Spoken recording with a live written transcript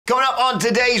Coming up on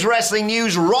today's wrestling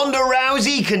news, Ronda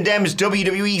Rousey condemns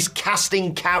WWE's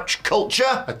casting couch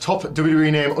culture. A top WWE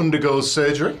name undergoes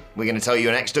surgery. We're going to tell you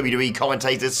an ex-WWE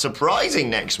commentator's surprising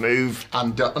next move.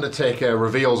 And Undertaker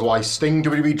reveals why Sting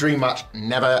WWE Dream Match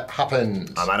never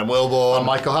happened. I'm Adam Wilborn. I'm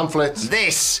Michael Hamflett.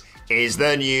 This is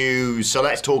the news. So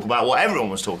let's talk about what everyone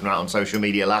was talking about on social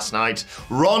media last night.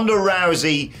 Ronda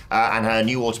Rousey and her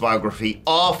new autobiography,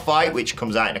 Our Fight, which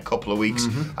comes out in a couple of weeks,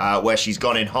 where she's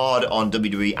gone in hard on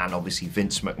WWE and obviously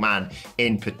Vince McMahon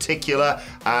in particular.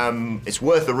 It's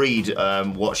worth a read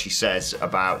what she says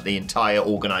about the entire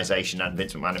organisation and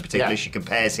Vince McMahon in particular. Yeah. She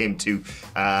compares him to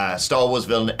Star Wars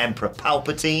villain Emperor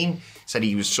Palpatine. Said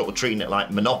he was sort of treating it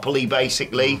like Monopoly,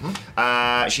 basically.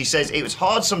 She says it was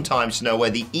hard sometimes to know where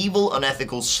the evil,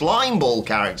 unethical slimeball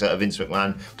character of Vince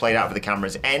McMahon played out for the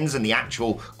cameras ends and the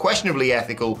actual, questionably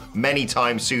ethical, many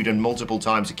times sued and multiple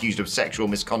times accused of sexual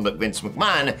misconduct Vince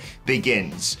McMahon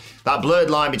begins. That blurred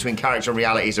line between character and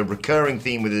reality is a recurring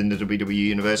theme within the WWE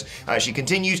universe. She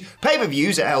continues,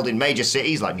 pay-per-views are held in major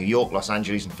cities like New York, Los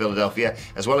Angeles and Philadelphia,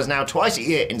 as well as now twice a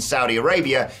year in Saudi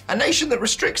Arabia, a nation that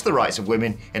restricts the rights of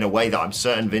women in a way that I'm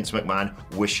certain Vince McMahon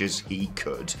wishes he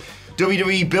could.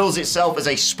 WWE bills itself as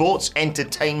a sports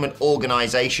entertainment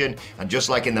organisation, and just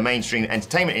like in the mainstream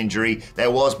entertainment industry,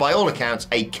 there was, by all accounts,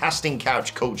 a casting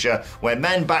couch culture where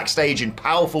men backstage in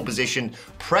powerful positions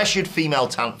pressured female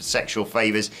talent for sexual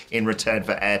favours in return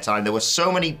for airtime. There were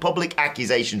so many public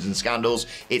accusations and scandals,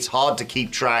 it's hard to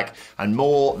keep track, and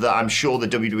more that I'm sure the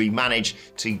WWE managed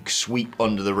to sweep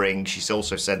under the ring. She's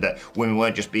also said that women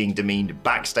weren't just being demeaned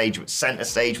backstage, but centre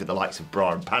stage with the likes of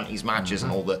bra and panties matches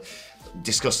and all the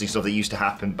disgusting stuff that used to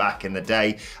happen back in the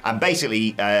day, and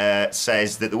basically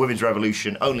says that the women's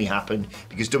revolution only happened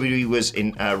because WWE was,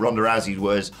 in Ronda Rousey's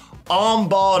words,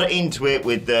 armbarred into it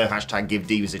with the hashtag give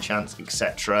divas a chance,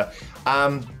 etc.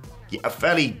 A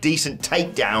fairly decent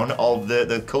takedown of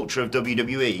the culture of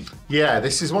WWE. Yeah,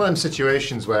 this is one of them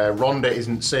situations where Ronda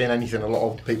isn't saying anything a lot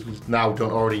of people now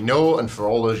don't already know, and for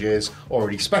all those years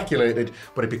already speculated,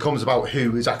 but it becomes about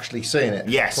who is actually saying it.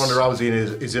 Yes. Ronda Rousey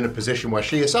is in a position where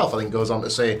she herself, I think, goes on to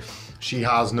say she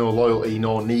has no loyalty,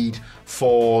 no need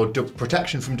for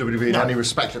protection from WWE in any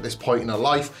respect at this point in her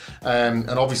life. And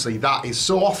obviously that is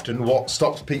so often what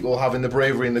stops people having the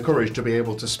bravery and the courage to be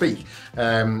able to speak.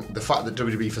 The fact that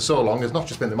WWE for so long has not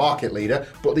just been the market leader,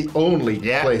 but the only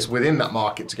place within that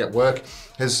market to get work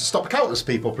has stopped countless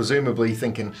people presumably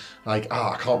thinking like,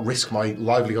 I can't risk my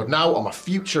livelihood now or my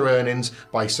future earnings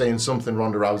by saying something.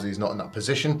 Ronda Rousey is not in that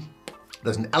position.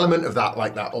 There's an element of that,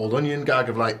 like that old Onion gag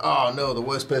of like, oh no, the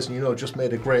worst person you know just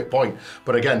made a great point.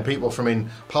 But again, people from in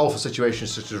powerful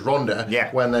situations such as Ronda,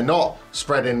 when they're not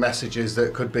spreading messages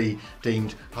that could be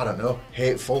deemed, I don't know,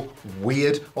 hateful,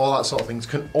 weird, all that sort of things,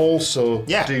 can also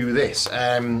do this.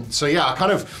 So yeah, I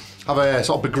kind of have a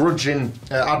sort of begrudging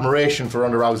admiration for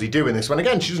Ronda Rousey doing this, when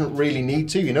again, she doesn't really need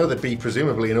to. You know, there'd be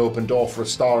presumably an open door for a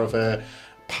star of her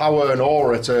power and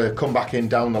aura to come back in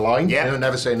down the line. You know,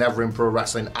 never say never in pro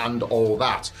wrestling and all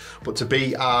that, but to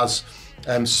be as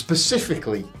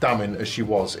specifically damning as she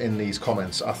was in these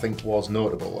comments, I think was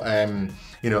notable.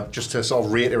 You know, just to sort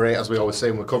of reiterate, as we always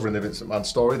say when we're covering the Vince McMahon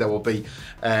story, there will be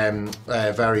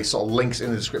various sort of links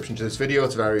in the description to this video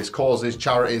to various causes,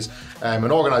 charities,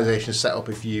 and organisations set up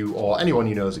if you or anyone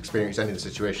you know has experienced any of the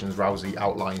situations Rousey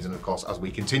outlines, and of course as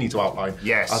we continue to outline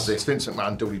as this Vince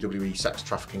McMahon WWE sex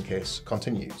trafficking case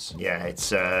continues. Yeah,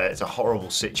 it's a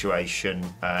horrible situation.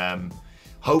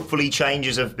 Hopefully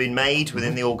changes have been made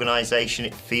within the organisation.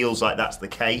 It feels like that's the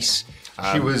case.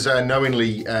 She was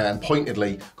knowingly and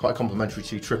pointedly quite complimentary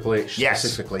to Triple H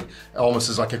specifically, almost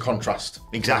as like a contrast.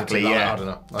 Exactly, I don't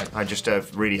know. I just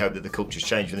really hope that the culture's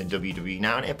changed within WWE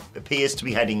now, and it appears to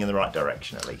be heading in the right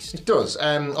direction at least. It does.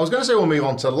 I was going to say we'll move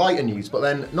on to lighter news, but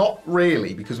then not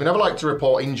really, because we never like to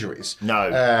report injuries. No.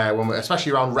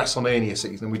 Especially around WrestleMania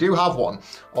season. We do have one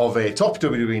of a top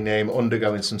WWE name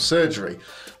undergoing some surgery.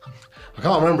 I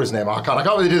can't remember his name. I can't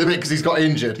really do the bit because he's got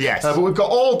injured. Yes. But we've got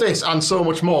all this and so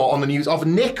much more on the news of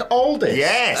Nick Aldis.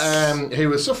 Yes.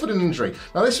 Who has suffered an injury.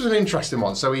 Now this was an interesting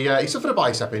one. So he suffered a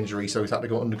bicep injury, so he's had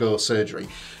to undergo surgery.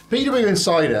 PW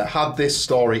Insider had this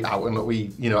story out, and look,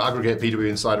 we aggregate PW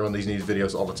Insider on these news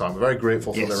videos all the time. We're very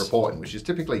grateful for their reporting, which is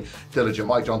typically diligent.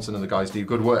 Mike Johnson and the guys do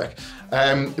good work.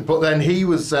 But then he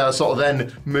was sort of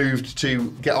then moved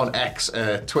to get on X,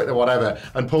 Twitter, whatever,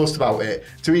 and post about it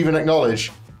to even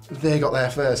acknowledge they got there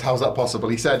first. How's that possible?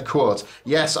 He said, quote,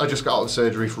 yes, I just got out of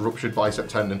surgery for ruptured bicep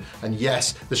tendon, and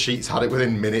yes, the Sheets had it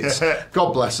within minutes.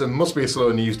 God bless them, must be a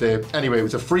slow news day. Anyway, it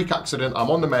was a freak accident. I'm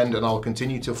on the mend and I'll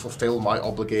continue to fulfill my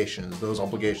obligations. Those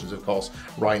obligations, of course,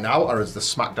 right now are as the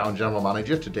SmackDown general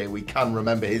manager. Today we can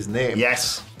remember his name.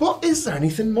 Yes. But is there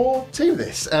anything more to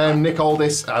this? Nick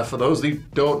Aldis, for those who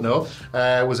don't know,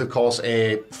 was of course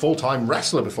a full-time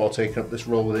wrestler before taking up this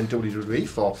role within WWE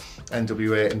for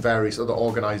NWA and various other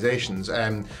organisations.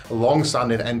 A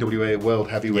long-standing NWA World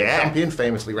Heavyweight Champion,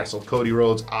 famously wrestled Cody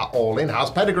Rhodes at All In, has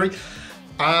pedigree.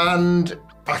 And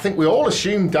I think we all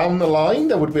assumed down the line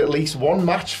there would be at least one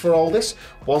match for all this.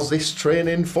 Was this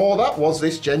training for that? Was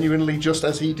this genuinely just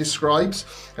as he describes,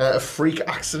 a freak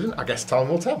accident? I guess time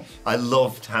will tell. I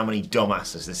loved how many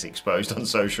dumbasses this exposed on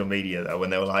social media though, when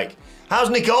they were like, how's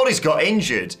Nick Aldis got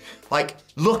injured? Like,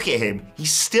 look at him.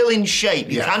 He's still in shape.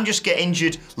 He can just get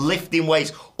injured lifting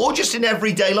weights or just in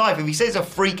everyday life. If he says a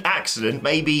freak accident,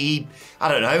 maybe he,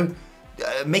 I don't know,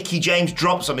 Mickey James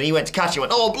dropped something, he went to catch it and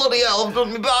went, oh bloody hell, I've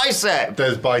done my bicep.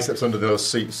 There's biceps under those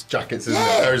suits, jackets, isn't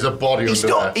there? There is a body under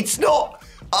there. It's not,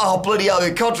 oh bloody hell,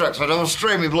 the contract's I don't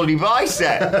strain my bloody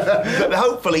bicep. But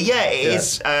hopefully, it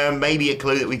is maybe a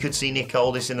clue that we could see Nick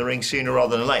Aldis in the ring sooner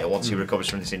rather than later once he recovers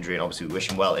from this injury, and obviously we wish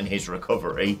him well in his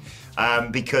recovery.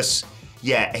 Because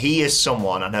he is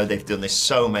someone, I know they've done this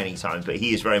so many times, but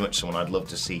he is very much someone I'd love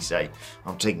to see say,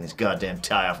 I'm taking this goddamn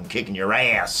tie off and kicking your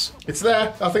ass. It's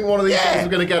there. I think one of these days we're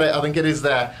going to get it. I think it is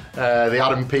there. The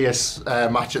Adam Pearce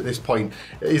match at this point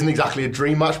isn't exactly a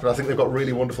dream match, but I think they've got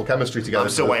really wonderful chemistry together. I'm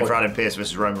still waiting for Adam Pearce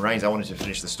versus Roman Reigns. I wanted to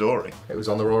finish the story. It was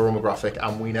on the Royal Rumble graphic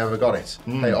and we never got it.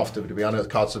 Hey, off WWE. I know it's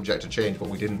card subject to change, but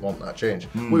we didn't want that change.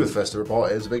 We were the first to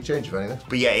report it as a big change, if anything.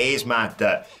 But it is mad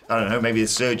that, I don't know, maybe the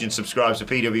surgeon subscribes to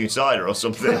PW Insider or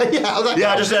something.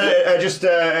 I just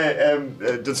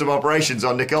done some operations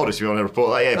on Nick Aldis, if you want to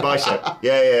report that. Yeah, bicep.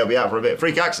 I'll be out for a bit.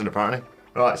 Freak accident, apparently.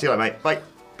 Right, see you later, mate. Bye.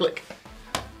 Click.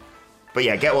 But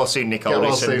get well soon, Nick Aldis. Get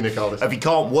well soon, Nick Aldis. If he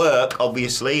can't work,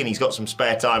 obviously, and he's got some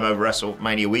spare time over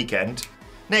WrestleMania weekend,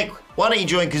 Nick, why don't you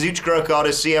join Kazuchika Okada,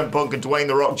 CM Punk and Dwayne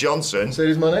The Rock Johnson? Say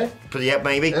his money?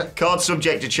 Maybe. Yeah. Card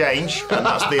subject to change, and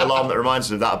that's the alarm that reminds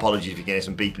us of that. Apologies if you can hear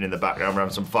some beeping in the background. We're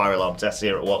having some fire alarm tests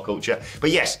here at WhatCulture.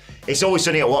 But yes, It's Always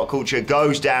Sunny at WhatCulture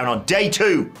goes down on day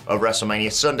 2 of WrestleMania,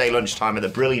 Sunday lunchtime at the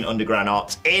Brilliant Underground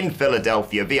Arts in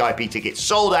Philadelphia. VIP tickets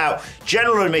sold out,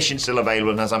 general admission still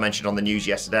available, and as I mentioned on the news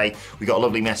yesterday, we got a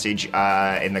lovely message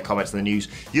in the comments of the news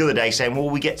the other day saying, well,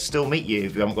 we get to still meet you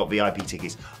if you haven't got VIP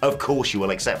tickets. Of course you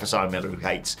will, except for Simon Miller, who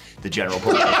hates the general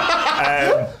public.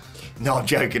 No, I'm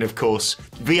joking, of course.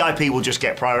 VIP will just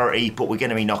get priority, but we're going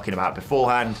to be knocking them out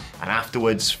beforehand and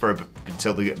afterwards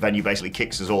until the venue basically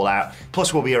kicks us all out.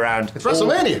 Plus, we'll be around it's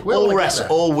WrestleMania.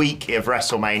 all week of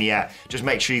WrestleMania. Just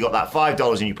make sure you got that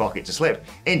 $5 in your pocket to slip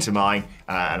into mine,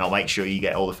 and I'll make sure you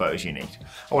get all the photos you need.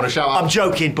 I want to shout out. I'm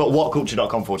joking, but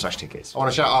whatculture.com/tickets. I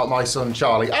want to shout out my son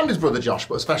Charlie and his brother Josh,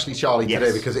 but especially Charlie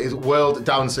today because it is World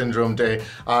Down Syndrome Day,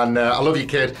 and I love you,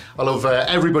 kid. I love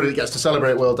everybody that gets to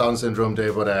celebrate World Down Syndrome Day,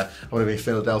 but I'm going to be in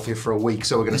Philadelphia for a week,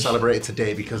 so we're going to celebrate it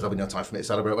today because there'll be no time for me to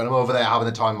celebrate when I'm over there having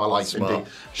the time of my life. Indeed.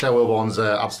 Share Wilborn's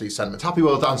absolute sentiments. Happy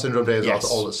World Down Syndrome Day as well to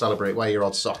all that celebrate. Wear your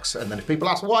odd socks, and then if people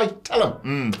ask why, tell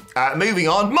them. Moving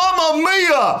on, Mamma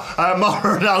Mia!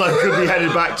 Mauro Ranallo could be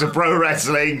headed back to pro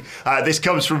wrestling. This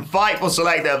comes from Fightful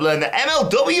Select. They've learned that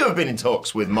MLW have been in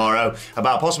talks with Mauro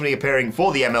about possibly appearing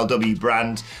for the MLW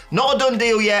brand. Not a done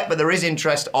deal yet, but there is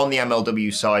interest on the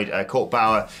MLW side. Court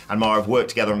Bauer and Mauro have worked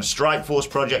together on a Strike Force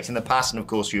project in the past, and of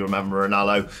course you remember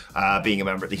Ranallo being a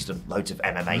member, at least done loads of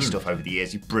MMA stuff over the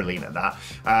years. He's brilliant at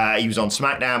that. He was on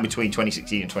SmackDown between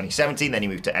 2016 and 2017, then he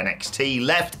moved to NXT,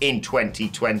 left in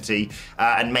 2020,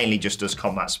 and mainly just does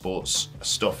combat sports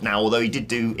stuff now, although he did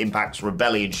do Impact's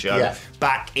Rebellion show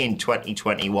back in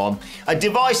 2021. A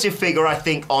divisive figure, I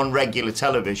think, on regular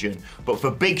television, but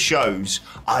for big shows,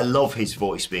 I love his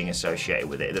voice being associated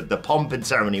with it. The pomp and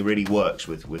ceremony really works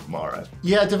with Mauro.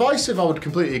 Yeah, divisive I would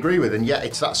completely agree with, and yet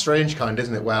it's that strange kind,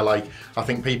 isn't it, where like I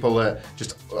think people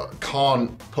just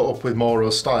can't put up with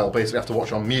Mauro's style, basically have to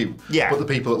watch on mute. Yeah. But the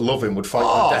people that love him would fight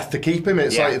to death to keep him.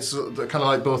 It's like it's kind of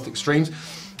like both extremes.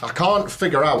 I can't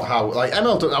figure out how, like,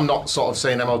 MLW, I'm not sort of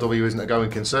saying MLW isn't a going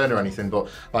concern or anything, but,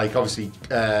 like, obviously,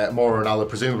 Mauro Ranallo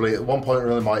presumably at one point or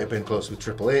another might have been close with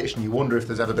Triple H, and you wonder if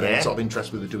there's ever been any sort of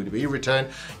interest with the WWE return.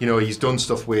 You know, he's done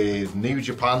stuff with New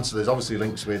Japan, so there's obviously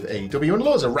links with AEW, and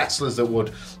loads of wrestlers that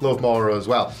would love Mauro as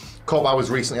well. Court was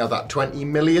recently had that 20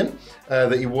 million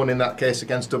that he won in that case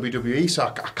against WWE, so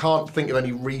I can't think of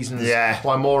any reasons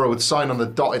why Mauro would sign on the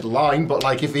dotted line, but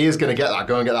like if he is going to get that,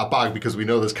 go and get that bag because we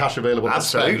know there's cash available.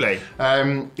 Absolutely.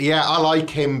 Yeah, I like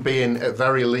him being at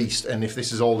very least, and if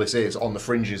this is all this is, on the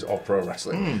fringes of pro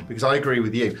wrestling, because I agree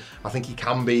with you. I think he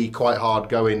can be quite hard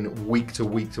going week to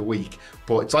week to week,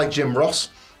 but it's like Jim Ross.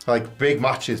 Like big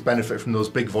matches benefit from those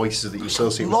big voices that you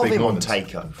associate with big moments. Love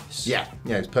him on takeovers. Yeah,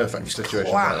 it's perfect for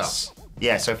situations like that.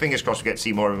 Yeah, so fingers crossed we get to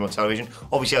see more of him on television.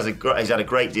 Obviously, he's had a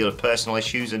great deal of personal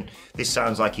issues, and this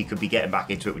sounds like he could be getting back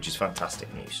into it, which is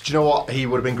fantastic news. Do you know what? He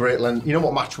would have been great. You know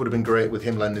what match would have been great with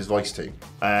him lending his voice to?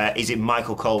 Is it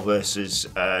Michael Cole versus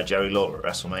Jerry Lawler at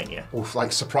WrestleMania? Oh,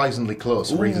 like surprisingly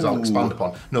close. Reasons I'll expand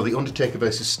upon. No, the Undertaker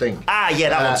versus Sting. Ah, yeah,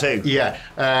 that one too.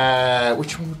 Yeah.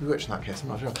 Which one would be which in that case? I'm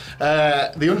not sure.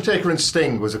 The Undertaker and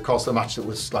Sting was, of course, the match that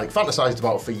was like fantasized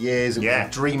about for years. It was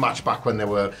a dream match back when they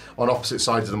were on opposite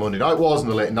sides of the Monday Night Wars in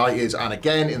the late 90s. And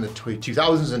again in the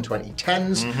 2000s and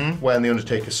 2010s when the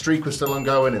Undertaker streak was still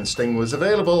ongoing and Sting was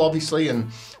available, obviously, and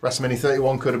WrestleMania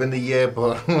 31 could have been the year,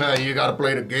 but well, you got to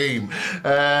play the game.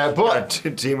 But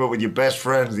team up with your best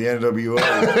friends, the NWO.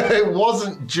 It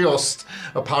wasn't just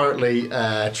apparently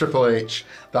Triple H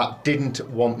that didn't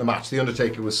want the match. The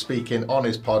Undertaker was speaking on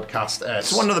his podcast.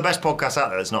 It's one of the best podcasts out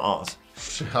there. It's not ours.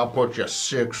 I'll put you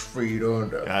 6 feet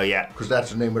under. Oh, yeah. Because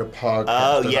that's the name of the podcast.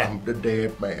 Oh, yeah. I'm the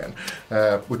dead man.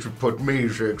 Which would put me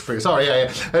 6 feet. Sorry,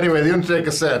 yeah. Anyway, the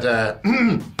Undertaker said,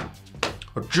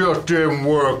 it just didn't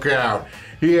work out.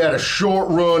 He had a short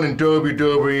run in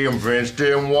WWE and Vince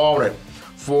didn't want it.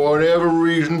 For whatever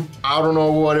reason, I don't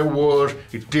know what it was,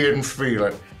 he didn't feel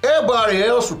it. Everybody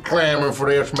else was clamoring for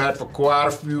this match for quite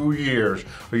a few years.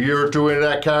 A year or two into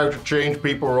that character change,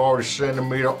 people were already sending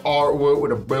me the artwork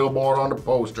with a billboard on the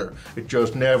poster. It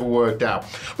just never worked out.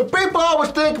 But people always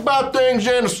think about things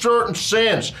in a certain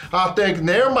sense. I think in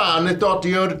their mind, they thought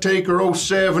The Undertaker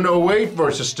 07-08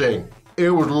 versus Sting.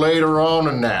 It was later on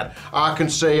than that. I can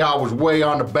say I was way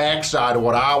on the backside of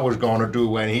what I was going to do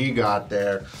when he got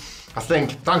there. I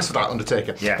think, thanks for that,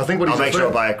 Undertaker. Yeah, I think what I'll make sure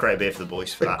I buy a crate of beer for the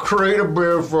boys for that. Crate of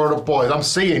beer for the boys. I'm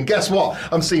seeing, guess what?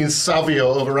 I'm seeing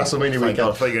Savio over WrestleMania weekend. God,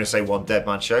 I thought you were going to say one dead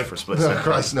man show for a split second. Oh,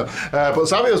 Christ, no. But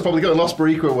Savio's probably got a Los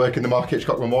Perico working the Mark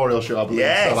Hitchcock Memorial Show, I believe.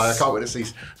 Yes. So, like, I can't wait to see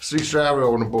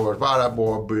Savio on the board. Buy that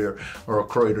boy a beer or a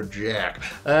crate of Jack.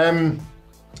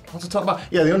 What's I talking about?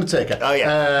 Yeah, The Undertaker. Oh,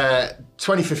 yeah.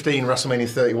 2015 WrestleMania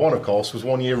 31, of course, was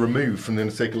 1 year removed from The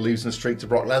Undertaker losing the streak to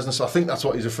Brock Lesnar, so I think that's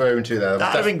what he's referring to there.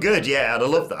 That would have been good, yeah, I'd have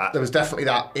loved that. There was definitely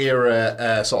that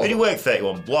era sort of... Who did he work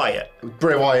 31? Wyatt?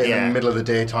 Bray Wyatt in the middle of the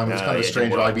daytime. It was kind of a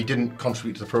strange vibe. He didn't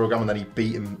contribute to the programme and then he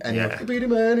beat him anyway. He beat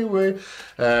him anyway.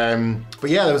 But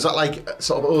yeah, there was that like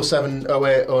sort of 07,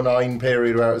 08, 09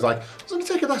 period where it was like, was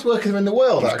Undertaker the best worker in the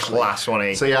world, actually? Class, wasn't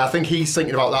he? So yeah, I think he's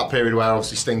thinking about that period where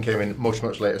obviously Sting came in much,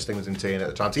 much later. Sting was in TNA at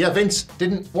the time. So yeah, Vince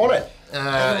didn't want it.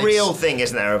 The real thing,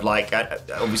 isn't there, of like,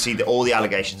 obviously all the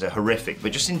allegations are horrific,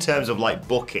 but just in terms of like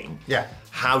booking,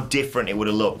 how different it would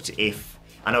have looked if,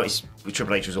 I know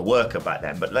Triple H was a worker back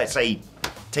then, but let's say he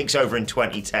takes over in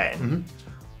 2010.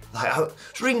 Like, I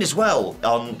was reading as well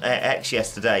on X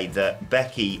yesterday that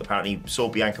Becky apparently saw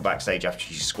Bianca backstage after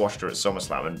she squashed her at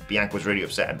SummerSlam, and Bianca was really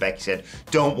upset, and Becky said,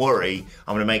 "Don't worry,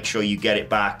 I'm going to make sure you get it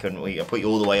back, and I'll put you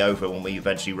all the way over when we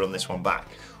eventually run this one back."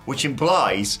 Which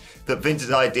implies that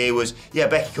Vince's idea was, yeah,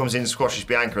 Becky comes in and squashes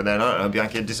Bianca, and then, I don't know,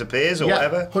 Bianca disappears or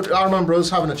whatever. I remember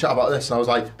us having a chat about this, and I was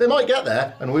like, they might get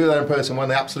there, and we were there in person when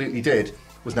they absolutely did.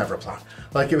 Was never a plan.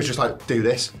 Like, it was just like, do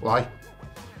this. Why?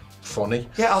 Funny.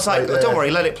 Yeah, I was like, don't worry,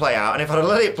 let it play out. And if I'd have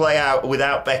let it play out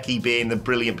without Becky being the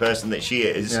brilliant person that she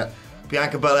is,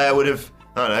 Bianca Belair would have,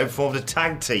 I don't know, formed a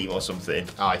tag team or something.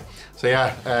 Aye. So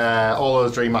yeah, all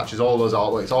those dream matches, all those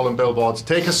artworks, all in billboards.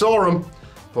 Taker saw them,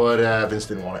 but Vince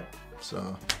didn't want it.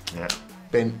 So, yeah.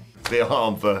 Been the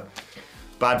alarm for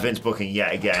bad Vince booking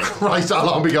yet again. Christ, how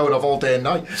long we going off all day and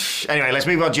night? Anyway, let's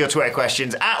move on to your Twitter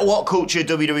questions. At WhatCulture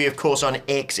WWE, of course, on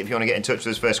X, if you want to get in touch with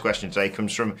us. First question today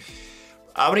comes from,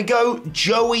 I'm going to go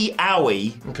Joey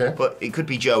Owie. Okay. But it could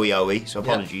be Joey Owie, so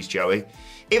apologies, Joey.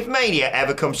 If Mania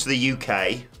ever comes to the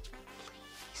UK,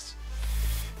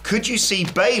 could you see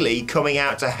Bayley coming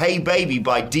out to Hey Baby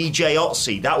by DJ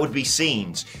Otzi? That would be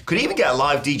scenes. Could even get a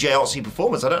live DJ Otzi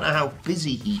performance. I don't know how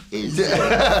busy he is.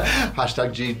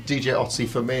 Hashtag DJ Otzi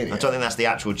for Mania. I don't think that's the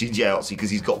actual DJ Otzi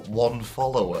because he's got one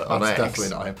follower on X. That's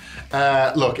definitely not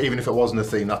him. Look, even if it wasn't a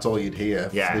theme, that's all you'd hear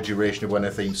for the duration of when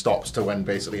a theme stops to when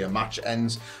basically a match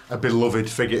ends. A beloved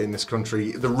figure in this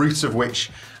country, the roots of which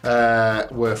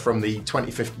were from the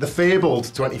fabled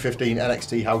 2015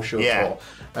 NXT house show tour.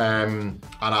 And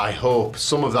I hope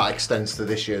some of that extends to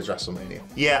this year's WrestleMania.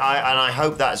 Yeah, and I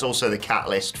hope that's also the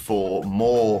catalyst for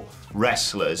more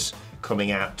wrestlers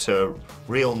coming out to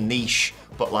real niche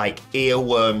but like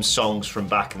earworm songs from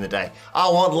back in the day. I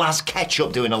want Last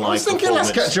Ketchup doing a live performance. I was thinking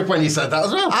Last Ketchup when you said that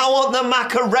as well. I want the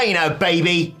Macarena,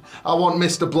 baby. I want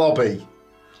Mr. Blobby.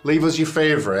 Leave us your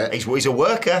favourite. He's a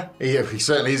worker. He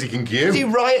certainly is. He can give. Is he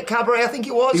Riot Cabaret? I think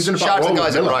it was. He's in a Shout out to the battle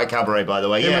guys with at Miller. Riot Cabaret, by the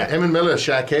way. Him and Miller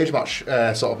share cage match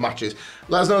sort of matches.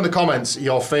 Let us know in the comments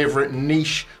your favourite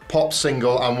niche pop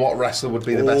single and what wrestler would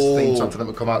be the best theme song for them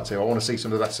to come out to. I want to see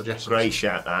some of the best suggestions. Great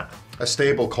shout, that. A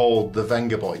stable called the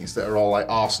Wenger Boys that are all like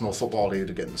Arsenal football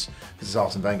hooligans. This is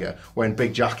Arsene Wenger wearing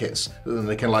big jackets and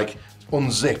they can like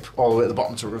unzip all the way at the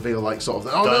bottom to reveal like sort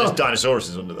of Dinosaurus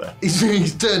is under there.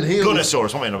 He's turned heel.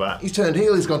 Gunnosaurus, what am I about? He's turned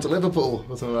heel. He's gone to Liverpool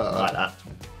or something like that. Like that.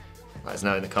 Let us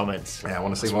know in the comments. Yeah, I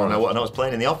want to see more. more. I know what's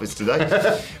playing in the office today.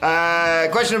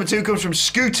 Question number 2 comes from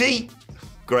Scooty.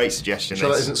 Great suggestion. Sure,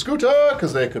 that isn't Scooter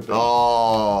because they could be.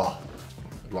 Oh,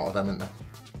 A lot of them, isn't there?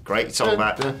 great song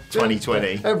about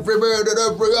 2020. Every minute,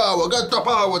 every hour, get the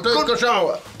power, take a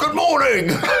shower. Good morning.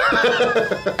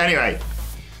 Anyway,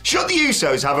 should the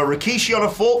Usos have a Rikishi on a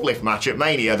forklift match at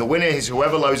Mania? The winner is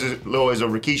whoever lowers a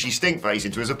Rikishi stink face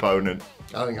into his opponent.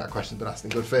 I think that question's been asked in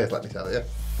good faith, let me tell you.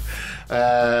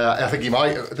 I think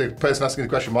the person asking the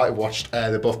question might have watched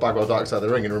the Buff Bagwell Dark Side of the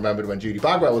Ring and remembered when Judy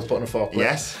Bagwell was put on a forklift.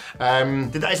 Yes.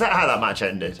 Is that how that match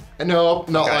ended? No,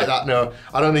 not like that, no.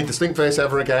 I don't need the stink face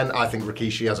ever again. I think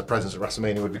Rikishi as a presence at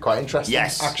WrestleMania would be quite interesting.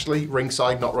 Yes. Actually,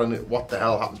 ringside, not running, what the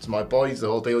hell happened to my boys, the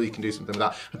whole deal, you can do something with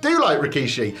that. I do like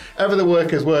Rikishi. Ever the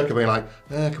workers being like,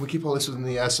 can we keep all this within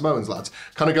the Samoans, lads?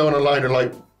 Kind of going online and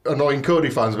like annoying Cody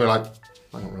fans being like,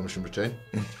 hang on, Rush and retain.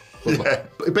 Yeah.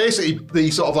 Basically,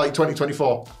 the sort of like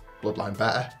 2024 bloodline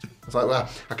better. It's like, well,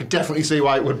 I can definitely see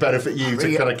why it would benefit you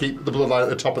to kind of keep the bloodline at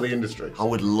the top of the industry. I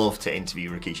would love to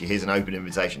interview Rikishi. Here's an open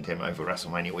invitation to him over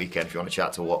WrestleMania weekend if you want to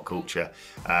chat to WhatCulture.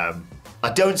 I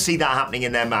don't see that happening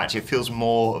in their match. It feels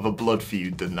more of a blood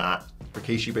feud than that.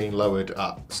 Rikishi being lowered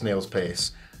at snail's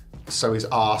pace so his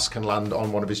arse can land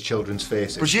on one of his children's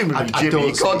faces. Presumably, Jimmy,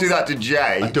 you can't do that to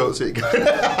Jay. I don't see it going.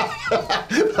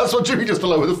 That's what Jimmy does to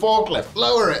lower the forklift.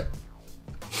 Lower it.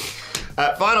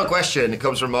 Final question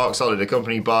comes from Mark Solid,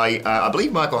 accompanied by, I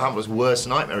believe, Michael Hamlet's worst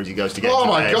nightmare as he goes to get Oh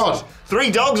into my bed. God.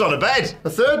 3 dogs on a bed. A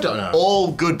third dog now.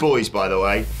 All good boys, by the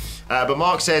way. But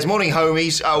Mark says, morning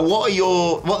homies, what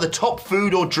are the top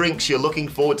food or drinks you're looking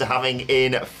forward to having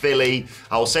in Philly?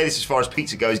 I will say this as far as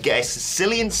pizza goes, get a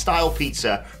Sicilian-style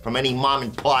pizza from any mom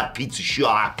and pop pizza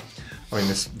shop. I mean,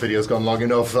 this video's gone long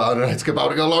enough. I don't know, it's about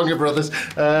to go longer, brothers.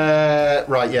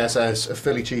 Right, yes, a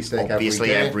Philly cheesesteak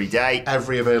Obviously, every day.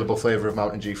 Every available flavour of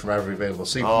Mountain Dew from every available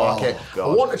supermarket.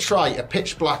 Oh, I want to try a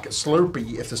pitch black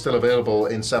Slurpee if they're still available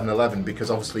in 7-Eleven because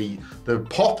obviously the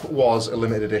pop was a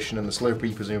limited edition and the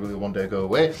Slurpee presumably will one day go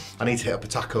away. I need to hit up a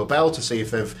Taco Bell to see if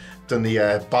they've done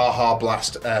the Baja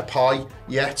Blast pie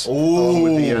yet. Along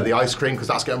with the ice cream because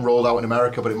that's getting rolled out in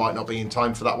America, but it might not be in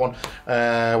time for that one.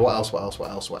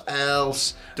 What else?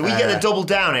 Do we get the double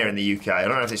down here in the UK? I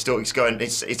don't know if it's going.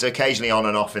 It's occasionally on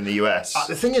and off in the US.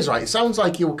 The thing is, right, it sounds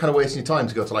like you're kind of wasting your time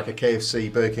to go to like a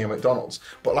KFC, Burger King, or McDonald's,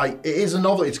 but like it is a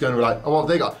novelty to go and be like, oh, what have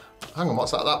they got? Hang on,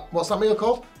 what's that meal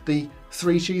called? The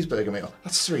 3 cheeseburger meal.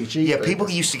 That's 3 cheeseburgers. Yeah, people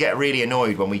used to get really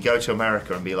annoyed when we go to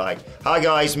America and be like, hi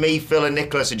guys, me, Phil and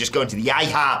Nicholas are just going to the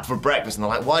IHOP for breakfast. And they're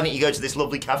like, why don't you go to this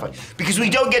lovely cafe? Because we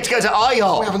don't get to go to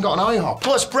IHOP. We haven't got an IHOP.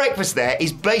 Plus breakfast there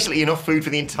is basically enough food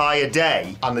for the entire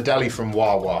day. And the deli from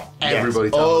Wawa. Yes. Everybody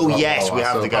tells us yes, Wawa, we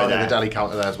have so to go there. The deli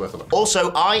counter there is worth a look.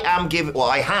 Also, I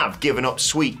have given up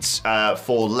sweets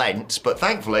for Lent, but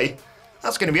thankfully,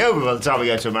 that's going to be over by the time we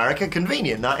go to America.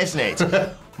 Convenient, that, isn't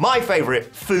it? My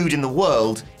favourite food in the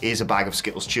world is a bag of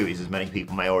Skittles Chewies, as many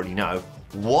people may already know.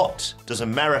 What does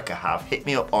America have? Hit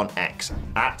me up on X,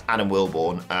 at Adam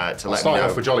Wilborn, to let me know. Starting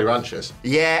off with Jolly Ranchers.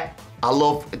 Yeah, I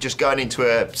love just going into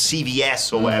a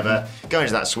CVS or whatever, going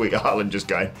to that sweet aisle and just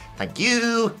going, thank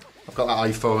you. I've got that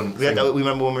iPhone. We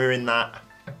remember when we were in that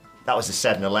was the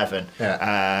 7-Eleven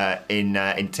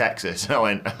in Texas. I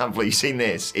went, have you seen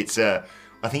this? It's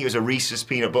I think it was a Reese's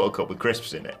peanut butter cup with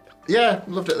crisps in it. Yeah,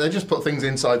 loved it. They just put things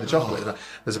inside the chocolate.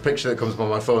 There's a picture that comes up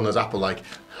on my phone. There's Apple like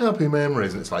happy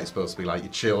memories, and it's like supposed to be like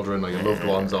your children or your loved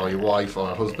ones or your wife or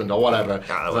your husband or whatever.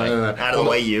 Out of the way. Out of the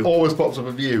way, you. Always pops up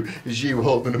a view is you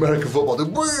holding American football. The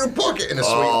weird pocket in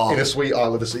a sweet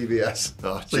aisle of the CVS.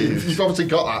 Oh, so you've obviously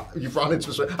got that. You've run into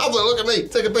a sweet. Have a look at me.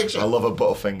 Take a picture. I love a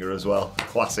Butterfinger as well.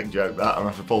 Classic joke that. I'm gonna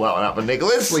have to pull that one out for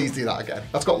Nicholas. Please do that again.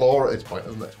 That's got law at this point,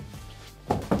 hasn't it?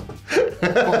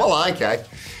 Well, okay.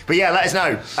 But yeah, let us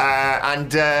know.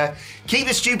 And keep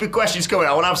the stupid questions coming.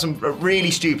 I want to have some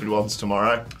really stupid ones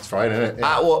tomorrow. It's Friday, isn't it?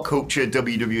 Yeah. At WhatCulture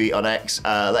WWE on X.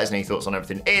 Let us know your thoughts on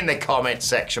everything in the comments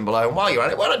section below. And while you're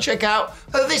at it, why not check out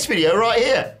this video right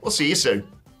here? We'll see you soon.